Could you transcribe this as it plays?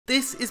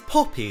This is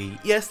Poppy,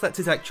 yes that's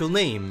his actual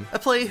name, a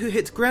player who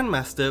hit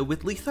Grandmaster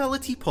with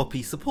lethality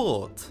Poppy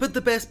support. But the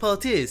best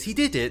part is he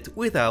did it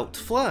without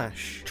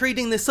flash,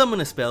 trading the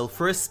summoner spell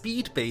for a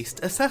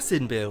speed-based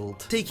assassin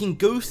build, taking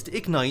Ghost,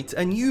 Ignite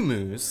and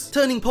Yumu's,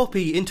 turning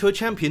Poppy into a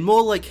champion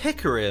more like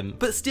HappyChimeNoises,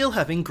 but still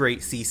having great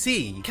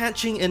CC,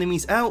 catching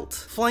enemies out,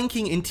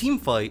 flanking in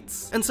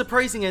teamfights, and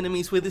surprising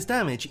enemies with his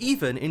damage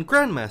even in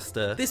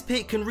Grandmaster. This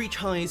pick can reach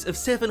highs of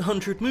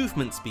 700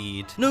 movement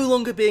speed, no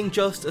longer being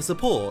just a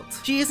support.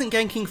 She isn't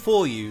ganking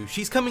for you,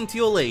 she's coming to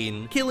your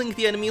lane, killing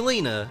the enemy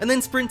laner, and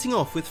then sprinting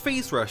off with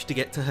phase rush to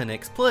get to her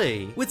next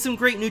play, with some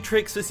great new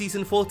tricks for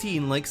season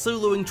 14 like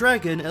soloing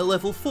Dragon at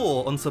level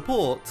 4 on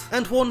support,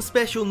 and one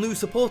special new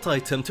support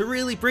item to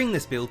really bring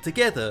this build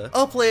together.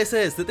 Our player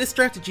says that this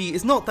strategy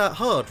is not that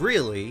hard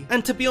really,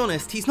 and to be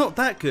honest he's not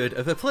that good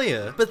of a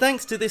player, but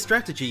thanks to this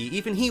strategy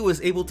even he was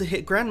able to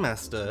hit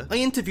Grandmaster. I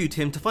interviewed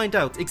him to find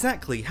out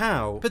exactly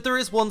how, but there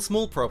is one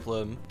small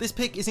problem. This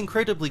pick is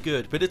incredibly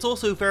good, but it's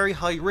also very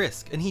high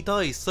risk and he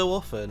dies so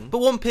often. But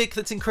one pick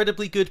that's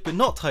incredibly good but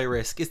not high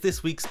risk is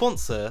this week's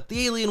sponsor,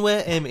 the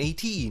Alienware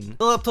M18,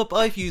 the laptop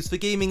I've used for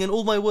gaming and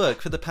all my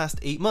work for the past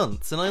 8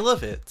 months, and I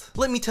love it.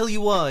 Let me tell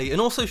you why, and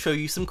also show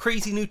you some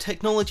crazy new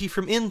technology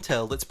from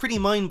Intel that's pretty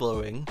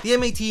mind-blowing. The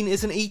M18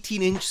 is an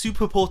 18-inch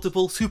super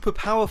portable, super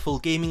powerful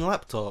gaming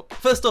laptop.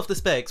 First off the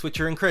specs,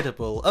 which are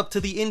incredible, up to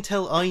the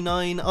Intel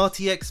i9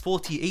 RTX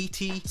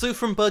 4080, so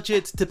from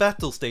budget to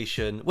battle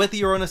station, whether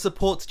you're on a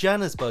support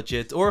Janna's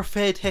budget or a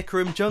fed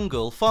Hecarim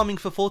jungle farming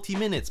for 40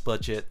 minutes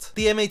budget,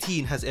 the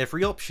M18 has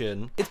every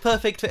option. It's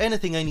perfect for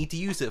anything I need to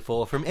use it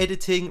for, from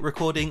editing,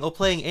 recording or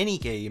playing any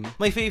game.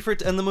 My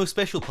favourite and the most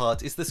special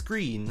part is the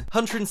screen.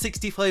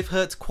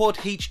 165Hz Quad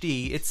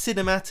HD, it's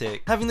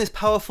cinematic. Having this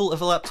powerful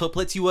of a laptop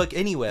lets you work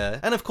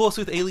anywhere, and of course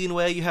with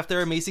Alienware you have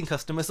their amazing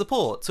customer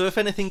support, so if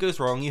anything goes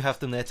wrong you have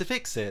them there to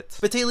fix it.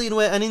 But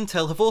Alienware and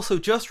Intel have also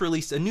just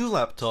released a new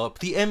laptop,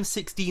 the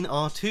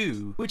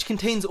M16R2, which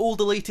contains all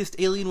the latest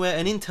Alienware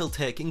and Intel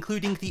tech,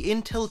 including the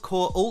Intel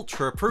Core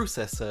Ultra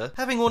processor.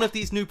 Having one of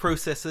these new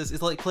processors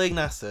is like playing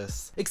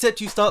Nasus,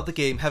 except you start the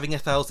game having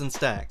 1000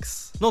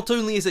 stacks. Not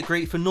only is it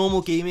great for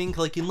normal gaming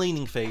like in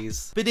laning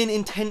phase, but in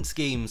intense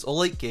games or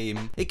late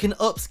game, it can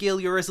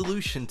upscale your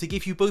resolution to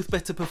give you both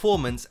better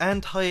performance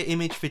and higher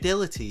image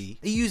fidelity.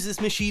 It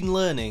uses machine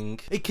learning.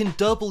 It can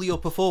double your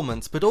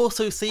performance but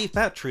also save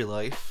battery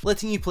life,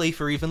 letting you play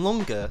for even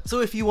longer.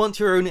 So if you want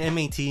your own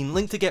M18,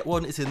 link to get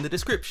one is in the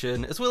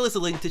description, as well as a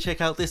link to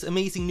check out this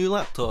amazing new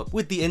laptop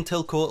with the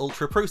Intel Core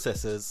Ultra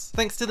processors.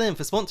 Thanks to them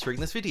for sponsoring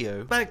this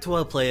video. Back to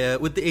our player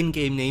with the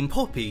in-game name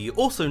Poppy,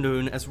 also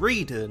known as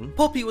Raiden.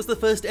 Poppy was the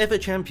first ever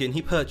champion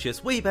he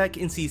purchased way back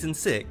in season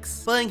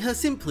 6, buying her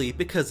simply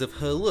because of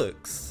her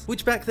looks,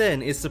 which back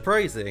then is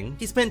surprising.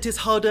 He spent his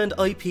hard-earned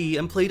IP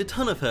and played a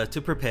ton of her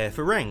to prepare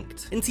for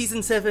ranked. In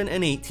season 7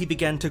 and 8 he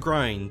began to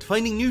grind,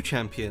 finding new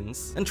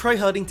champions, and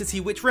tryharding to see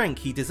which rank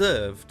he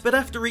deserved. But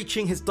after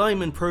reaching his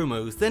diamond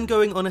promos, then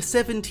going on a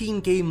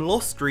 17-game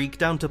loss streak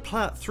down to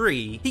Plat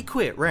 3, he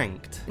quit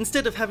ranked.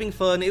 Instead of having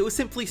fun, it was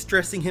simply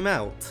stressing him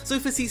out. So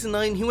for season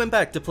 9 he went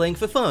back to playing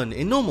for fun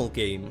in normal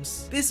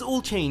games. This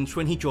all changed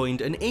when he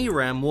joined an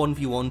ARAM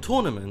 1v1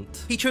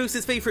 tournament. He chose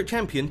his favourite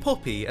champion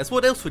Poppy, as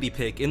what else would he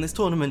pick in this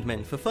tournament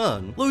meant for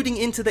fun? Loading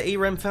into the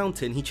ARAM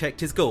fountain he checked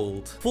his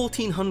gold,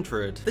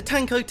 1400. The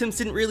tank items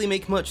didn't really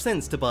make much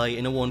sense to buy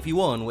in a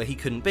 1v1 where he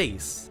couldn't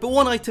base, but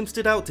one item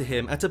stood out to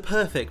him at a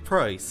perfect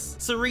price,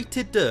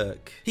 Serrated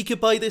Dirk. He could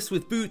buy this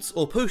with boots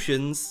or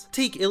potions,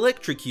 take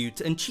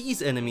electrocute and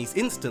cheese enemies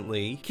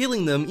instantly,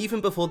 killing them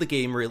even before the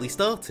game really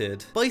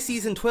started. By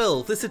season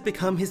 12 this had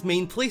become his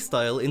main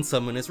playstyle in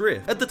Summoner's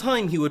Rift. At the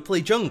time he would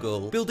play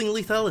jungle, building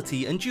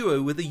lethality and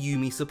duo with a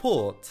Yumi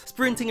support,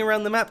 sprinting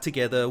around the map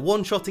together,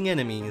 one-shotting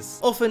enemies,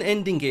 often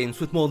ending games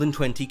with more than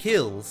 20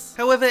 kills.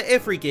 However,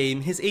 every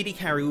game his AD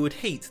carry would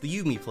hate the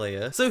Yumi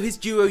player, so his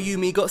duo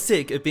Yumi got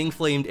sick of being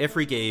flamed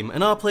every game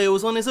and our player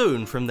was on his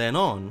own from then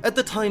on. At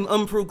the time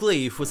Umbral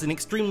Glaive was an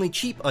extremely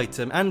cheap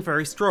item and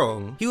very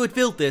strong. He would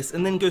build this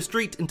and then go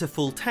straight into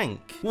full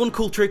tank. One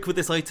cool trick with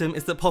this item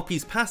is that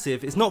Poppy's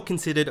passive is not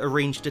considered a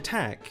ranged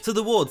attack, so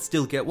the wards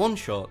still get one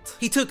shot.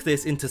 He took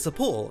this into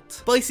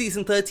support. By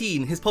season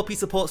 13 his Poppy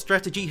support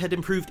strategy had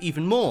improved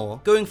even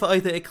more, going for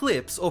either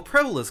Eclipse or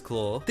Prowler's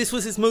Claw. This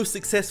was his most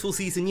successful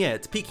season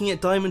yet, peaking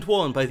at Diamond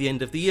 1 by the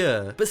end of the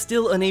year, but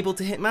still unable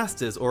to hit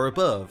Masters or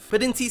above.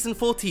 But in season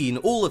 14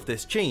 all of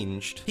this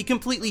changed. He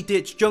completely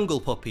ditched Jungle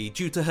Poppy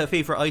due to her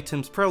favourite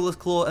items Prowler's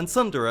Claw and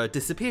Sundera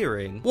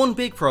disappearing. One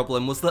big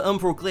problem was that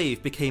Umbral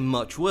Glaive became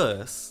much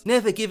worse,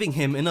 never giving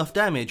him enough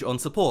damage on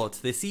support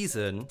this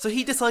season, so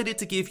he decided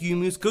to give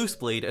Yumu's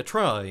Ghostblade a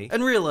try,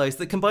 and realised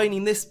that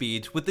combining this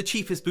speed with the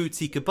cheapest boots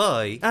he could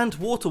buy, and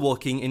water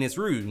walking in his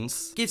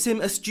runes, gives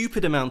him a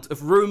stupid amount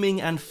of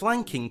roaming and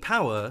flanking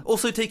power,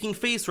 also taking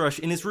phase rush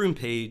in his rune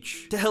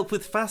page to help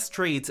with fast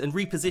trades and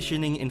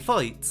repositioning in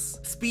fights.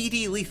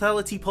 Speedy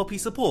lethality Poppy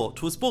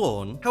support was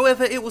born.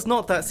 However, it was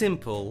not that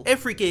simple.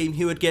 Every game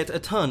he would get a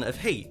ton of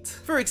hate.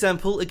 For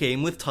example, a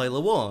game with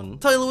Tyler 1.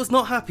 Tyler was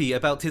not happy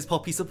about his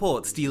Poppy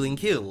support stealing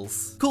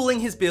kills, calling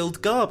his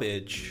build garbage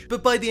garbage.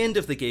 But by the end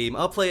of the game,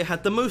 our player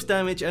had the most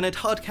damage and had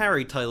hard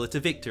carried Tyler to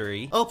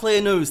victory. Our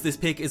player knows this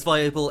pick is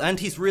viable and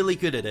he's really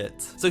good at it,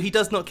 so he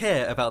does not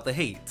care about the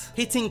hate,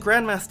 hitting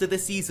Grandmaster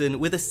this season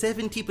with a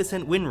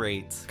 70% win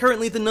rate,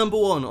 currently the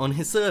 #1 on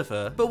his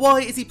server. But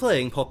why is he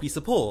playing Poppy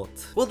support?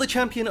 Well, the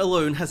champion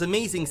alone has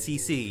amazing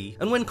CC,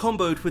 and when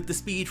comboed with the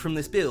speed from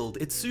this build,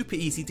 it's super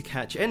easy to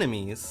catch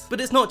enemies.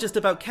 But it's not just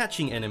about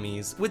catching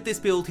enemies. With this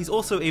build, he's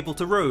also able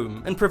to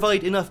roam and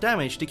provide enough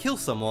damage to kill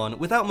someone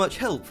without much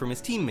help from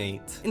his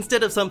teammate.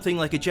 Instead of something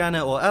like a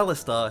Janna or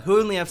Alistar who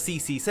only have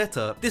CC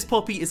setup, this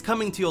Poppy is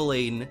coming to your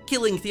lane,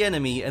 killing the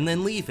enemy and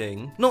then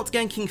leaving. Not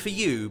ganking for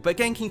you, but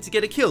ganking to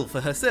get a kill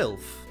for herself.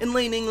 In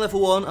laning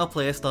level 1, our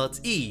player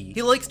starts E.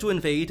 He likes to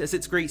invade as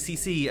it's great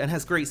CC and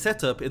has great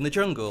setup in the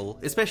jungle,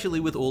 especially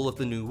with all of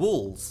the new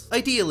walls.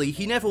 Ideally,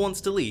 he never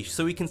wants to leash,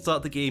 so he can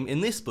start the game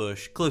in this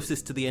bush,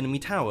 closest to the enemy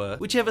tower.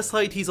 Whichever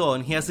side he's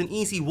on, he has an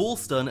easy wall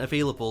stun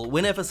available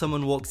whenever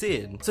someone walks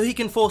in, so he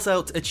can force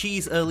out a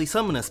cheese early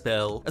summoner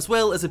spell, as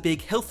well as a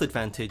big health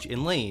advantage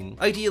in lane.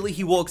 Ideally,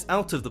 he walks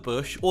out of the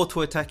bush,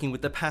 auto-attacking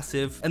with the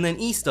passive, and then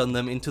E-stun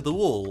them into the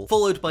wall,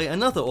 followed by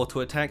another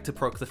auto-attack to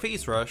proc the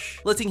phase rush,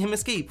 letting him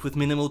escape with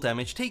minimal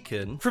damage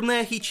taken. From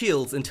there, he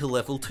chills until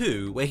level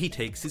 2, where he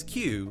takes his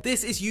Q.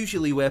 This is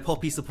usually where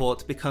Poppy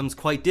support becomes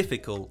quite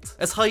difficult,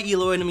 as high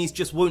elo enemies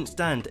just won't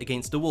stand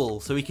against a wall,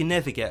 so he can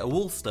never get a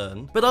wall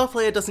stun. But our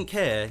player doesn't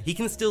care, he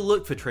can still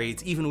look for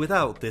trades even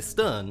without this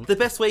stun. The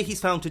best way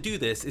he's found to do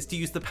this is to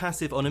use the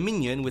passive on a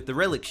minion with the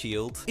relic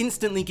shield,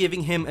 instantly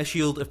giving him a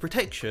shield of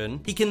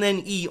protection. He can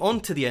then E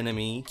onto the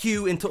enemy,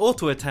 Q into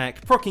auto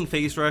attack, proccing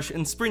phase rush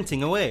and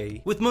sprinting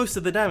away, with most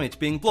of the damage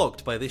being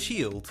blocked by the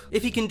shield.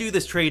 If he can do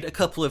this trade a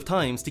couple of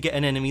times to get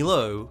an enemy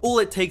low, all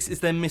it takes is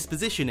them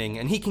mispositioning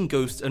and he can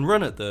ghost and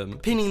run at them,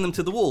 pinning them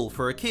to the wall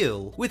for a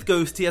kill. With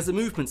Ghost, he has a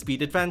movement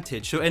speed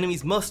advantage, so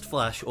enemies must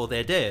flash or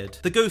they're dead.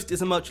 The Ghost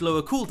is a much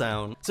lower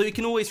cooldown, so he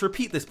can always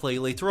repeat this play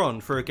later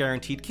on for a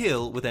guaranteed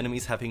kill with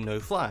enemies having no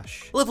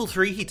flash. Level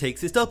 3, he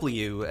takes his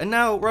W, and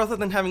now, rather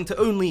than having to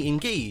only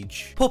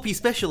engage, Poppy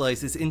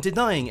specializes in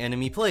denying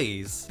enemy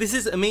plays. This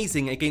is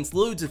amazing against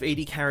loads of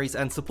AD carries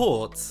and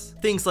supports.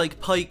 Things like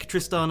Pyke,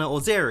 Tristana or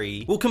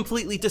Zeri will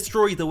completely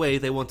destroy the way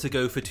they want to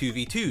go for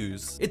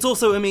 2v2s. It's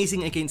also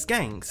amazing against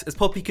ganks, as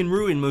Poppy can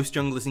ruin most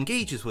junglers'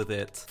 engages with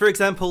it. For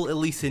example,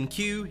 Elise in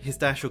Q, his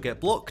dash will get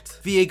blocked,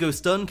 Viego's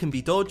stun can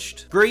be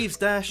dodged, Graves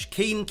dash,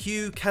 Kayn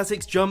Q,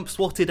 Kha'Zix's jump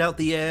swatted out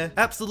the air.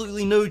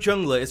 Absolutely no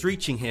jungler is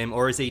reaching him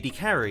or his AD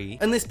carry,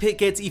 and this pick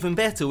gets even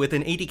better with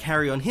an AD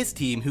carry on his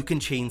team who can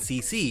chain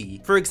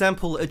CC. For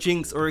example, a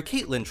Jinx or a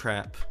Caitlyn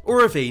trap,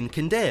 or a Vayne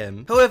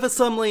Condemn. However,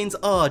 some lanes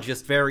are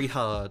just very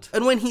hard,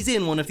 and when he's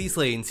in one of these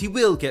lanes, he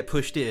will get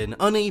pushed in,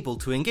 unable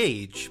to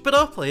engage, but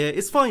our player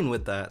is fine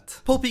with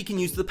that. Poppy can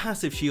use the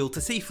passive shield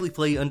to safely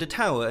play under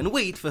tower and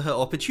wait for her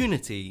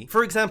opportunity.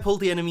 For example,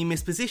 the enemy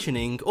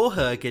mispositioning or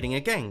her getting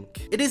a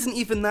gank. It isn't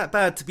even that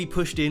bad to be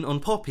pushed in on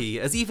Poppy,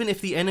 as even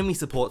if the enemy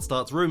support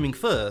starts roaming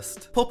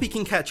first, Poppy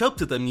can catch up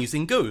to them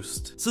using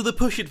Ghost, so the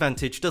push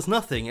advantage does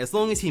nothing as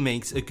long as he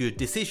makes a good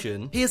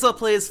decision. Here's our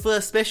player's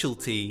first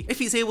specialty. If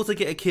he's able to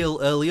get a kill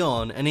early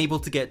on and able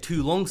to get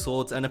 2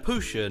 longswords and a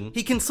potion,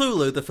 he can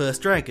solo the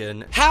first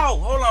dragon. How?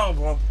 Hold on,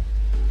 bro.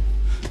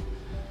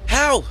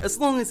 How? As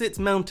long as it's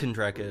Mountain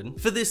Dragon.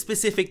 For this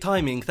specific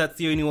timing, that's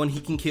the only one he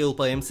can kill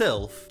by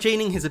himself,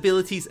 chaining his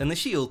abilities and the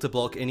shield to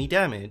block any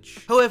damage.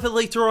 However,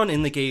 later on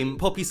in the game,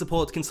 Poppy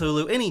support can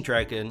solo any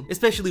dragon,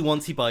 especially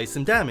once he buys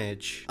some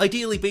damage,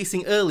 ideally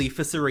basing early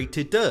for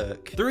serrated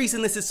Dirk. The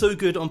reason this is so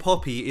good on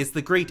Poppy is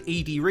the great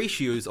AD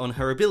ratios on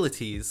her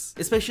abilities,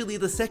 especially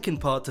the second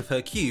part of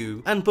her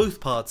Q, and both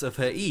parts of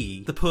her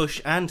E, the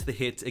push and the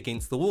hit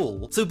against the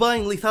wall. So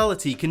buying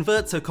lethality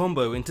converts her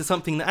combo into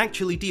something that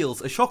actually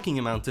deals a shocking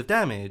amount of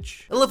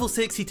damage. At level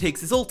 6 he takes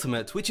his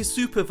ultimate, which is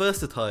super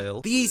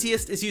versatile. The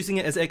easiest is using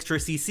it as extra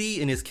CC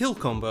in his kill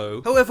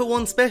combo. However,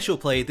 one special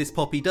play this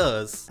Poppy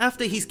does.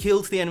 After he's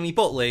killed the enemy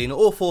bot lane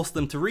or forced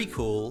them to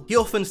recall, he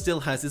often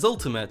still has his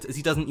ultimate as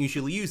he doesn't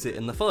usually use it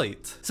in the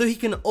fight. So he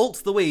can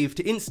ult the wave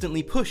to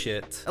instantly push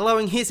it,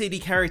 allowing his AD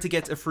carry to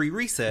get a free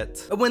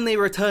reset, and when they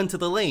return to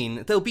the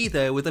lane, they'll be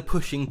there with a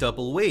pushing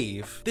double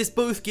wave. This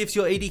both gives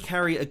your AD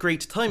carry a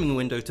great timing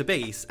window to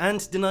base,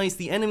 and denies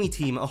the enemy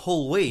team a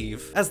whole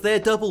wave, as their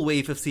double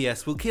wave of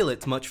CS will kill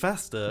it much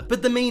faster.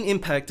 But the main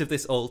impact of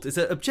this ult is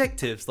at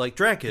objectives like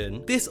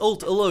Dragon. This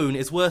ult alone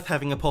is worth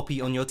having a Poppy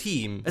on your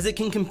team, as it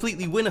can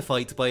completely win a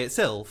fight by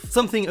itself,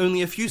 something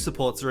only a few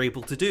supports are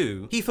able to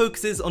do. He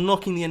focuses on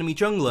knocking the enemy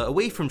jungler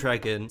away from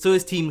Dragon, so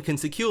his team can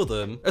secure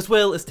them, as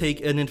well as take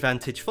an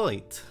advantage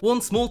fight.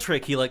 One small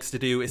trick he likes to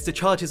do is to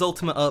charge his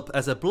ultimate up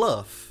as a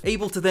bluff,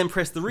 able to then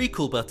press the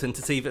recall button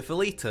to save it for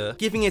later,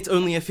 giving it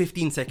only a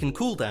 15-second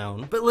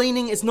cooldown. But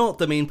laning is not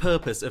the main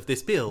purpose of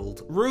this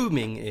build.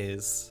 Roaming healing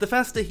is. The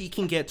faster he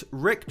can get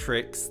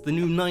Rectrix, the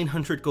new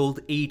 900 gold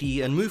AD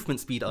and movement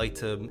speed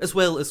item, as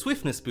well as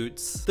swiftness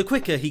boots, the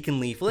quicker he can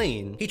leave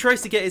lane. He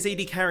tries to get his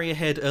AD carry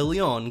ahead early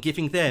on,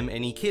 giving them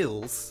any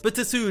kills, but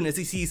as soon as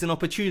he sees an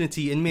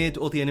opportunity in mid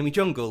or the enemy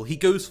jungle, he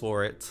goes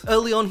for it.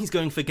 Early on he's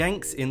going for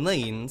ganks in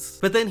lanes,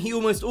 but then he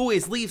almost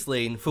always leaves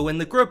lane for when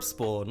the grubs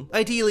spawn,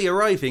 ideally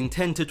arriving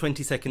 10 to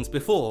 20 seconds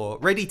before,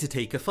 ready to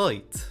take a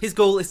fight. His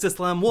goal is to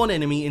slam one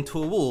enemy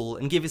into a wall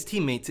and give his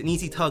teammates an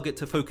easy target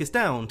to focus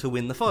down to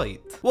win the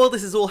fight. While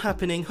this is all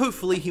happening,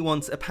 hopefully he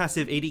wants a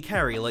passive AD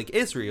carry like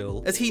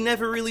Ezreal, as he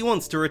never really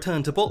wants to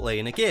return to bot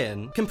lane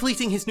again,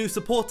 completing his new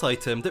support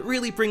item that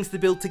really brings the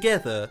build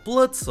together,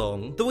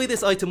 Bloodsong. The way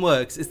this item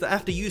works is that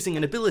after using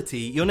an ability,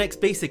 your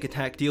next basic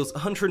attack deals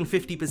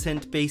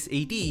 150% base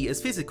AD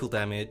as physical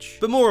damage,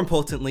 but more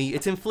importantly,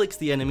 it inflicts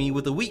the enemy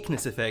with a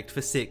weakness effect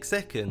for 6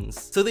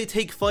 seconds, so they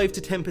take 5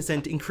 to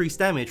 10% increased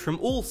damage from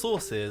all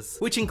sources,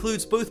 which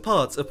includes both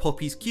parts of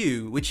Poppy's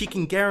Q, which she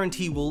can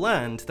guarantee will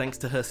land thanks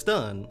to her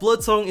stun.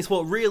 Bloodsong is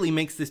what really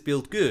makes this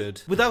build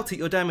good. Without it,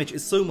 your damage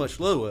is so much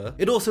lower.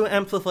 It also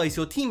amplifies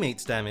your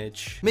teammates'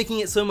 damage, making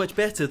it so much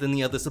better than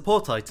the other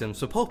support items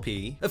for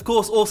Poppy. Of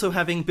course, also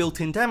having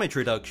built-in damage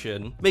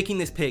reduction, making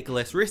this pick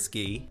less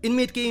risky. In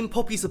mid-game,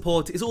 Poppy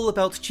support is all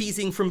about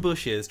cheesing from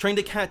bushes, trying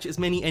to catch as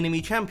many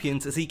enemy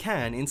champions as he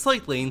can in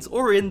side lanes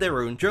or in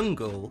their own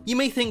jungle. You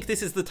may think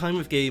this is the time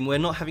of game where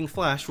not having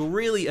flash will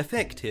really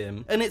affect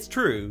him, and it's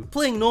true.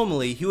 Playing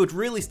normally, he would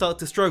really start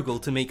to struggle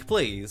to make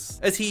plays,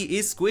 as he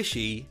is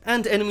squishy,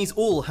 and enemies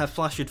all have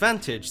flash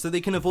advantage so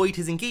they can avoid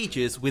his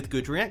engages with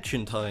good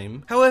reaction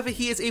time. However,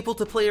 he is able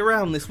to play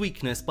around this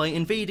weakness by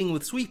invading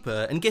with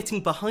Sweeper and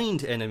getting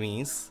behind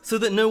enemies, so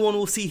that no one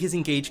will see his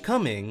engage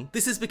coming.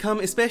 This has become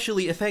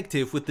especially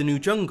effective with the new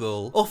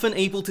jungle, often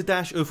able to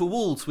dash over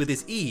walls with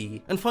his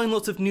E, and find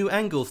lots of new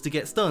angles to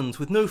get stuns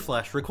with no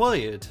flash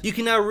required. You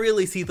can now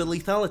really see the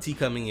lethality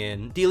coming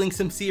in, dealing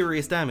some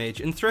serious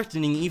damage and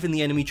threatening even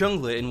the enemy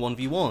jungler in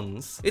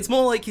 1v1s. It's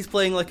more like he's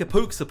playing like a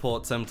poke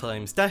support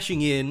sometimes,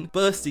 dashing in,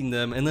 bursting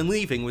them, and then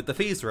leaving with the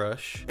phase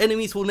rush.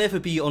 Enemies will never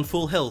be on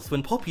full health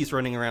when Poppy's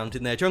running around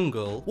in their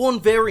jungle. One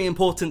very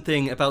important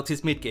thing about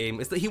his mid game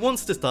is that he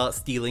wants to start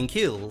stealing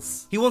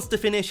kills. He wants to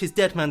finish his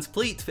Dead Man's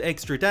Plate for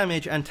extra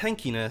damage and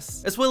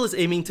tankiness, as well as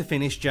aiming to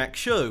finish Jack's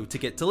Show to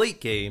get to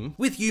late game.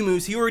 With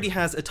Yumu's he already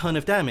has a ton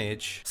of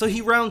damage, so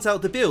he rounds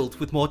out the build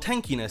with more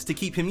tankiness to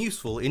keep him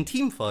useful in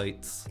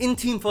teamfights. In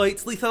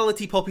teamfights,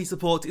 lethality Poppy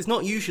support is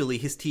not usually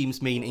his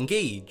team's main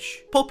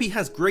engage. Poppy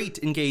has great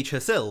engage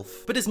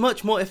herself, but is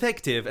much more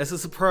effective as a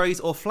surprise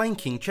or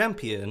flanking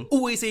champion,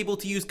 always able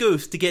to use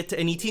Ghost to get to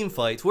any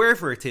teamfight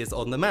wherever it is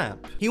on the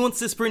map. He wants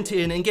to sprint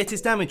in and get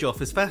his damage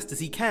off as fast as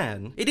he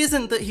can. It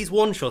isn't that he's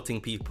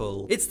one-shotting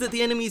people, it's that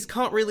the enemies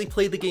can't really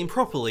play the game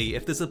properly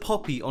if there's a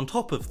Poppy on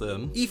top of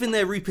them. Even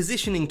their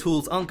repositioning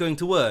tools aren't going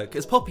to work,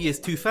 as Poppy is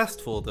too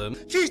fast for them.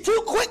 She's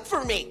too quick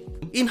for me!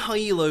 In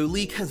high elo,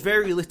 League has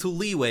very little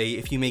leeway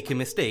if you make a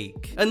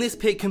mistake, and this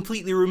pick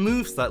completely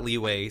removes that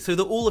leeway so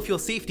that all of your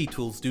safety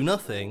tools do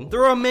nothing.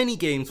 There are many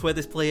games where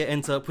this player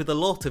ends up with a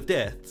lot of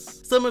deaths.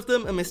 Some of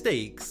them are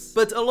mistakes,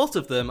 but a lot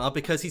of them are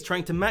because he's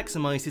trying to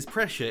maximize his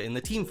pressure in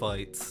the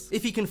teamfights.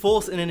 If he can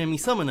force an enemy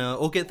summoner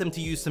or get them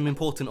to use some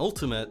important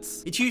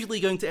ultimates, it's usually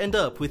going to end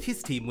up with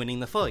his team winning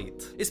the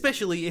fight,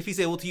 especially if he's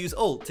able to use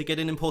ult to get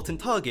an important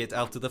target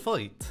out of the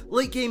fight.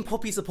 Late game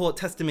Poppy support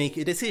has to make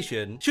a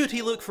decision. Should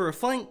he look for a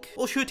flank,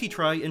 or should he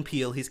try and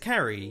peel his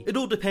carry? It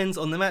all depends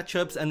on the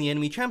matchups and the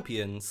enemy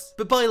champions,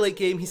 but by late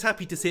game he's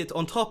happy to sit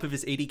on top of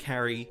his AD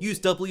carry, use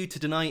W to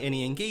deny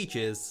any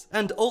engages,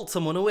 and ult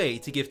someone away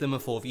to give them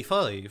a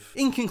 4v5.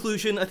 In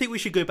conclusion, I think we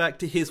should go back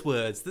to his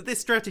words that this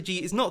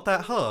strategy is not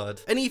that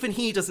hard, and even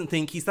he doesn't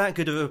think he's that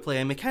good of a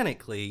player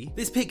mechanically.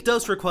 This pick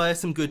does require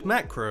some good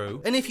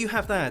macro, and if you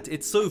have that,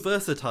 it's so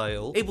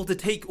versatile, able to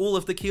take all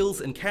of the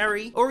kills and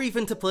carry, or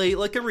even to play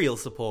like a real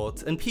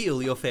support and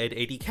peel your fed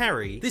AD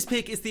carry. This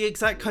pick is the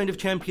exact kind of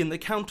champion that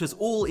counters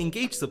all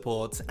engage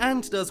supports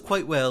and does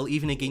quite well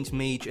even against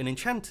mage and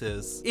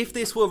enchanters. If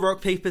this were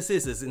rock paper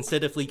scissors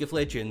instead of League of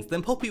Legends,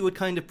 then Poppy would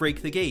kind of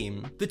break the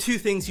game. The two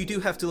things you do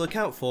have to look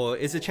out for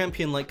is a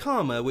champion like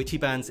Karma, which he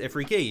bans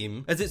every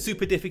game, as it's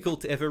super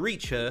difficult to ever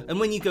reach her, and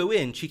when you go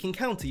in she can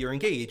counter your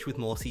engage with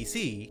more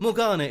CC.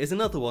 Morgana is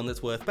another one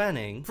that's worth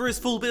banning. For his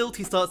full build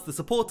he starts the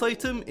support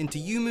item into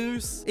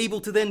Yumu's, able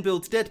to then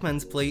build Dead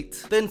Man's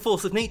Plate, then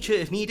Force of Nature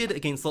if needed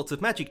against lots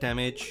of magic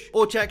damage,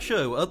 or Jack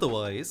Show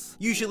otherwise,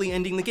 usually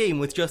ending the game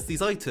with just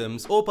these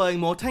items or buying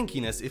more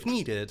tankiness if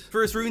needed.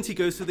 For his runes he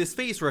goes for this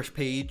phase rush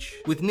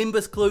page, with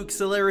Nimbus Cloak,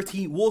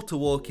 Celerity, Water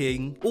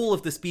Walking, all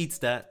of the speed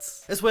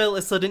stats, as well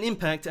as Sudden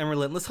Impact and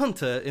Relentless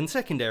Hunter in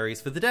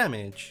secondaries for the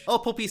damage. Our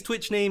Poppy's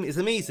Twitch name is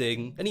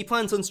amazing, and he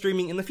plans on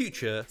streaming in the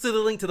future, so the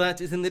link to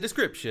that is in the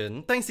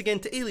description. Thanks again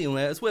to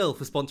Alienware as well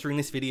for sponsoring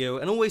this video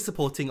and always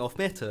supporting Off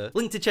Meta.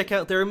 Link to check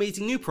out their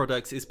amazing new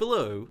products is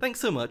below. Thanks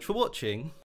so much for watching.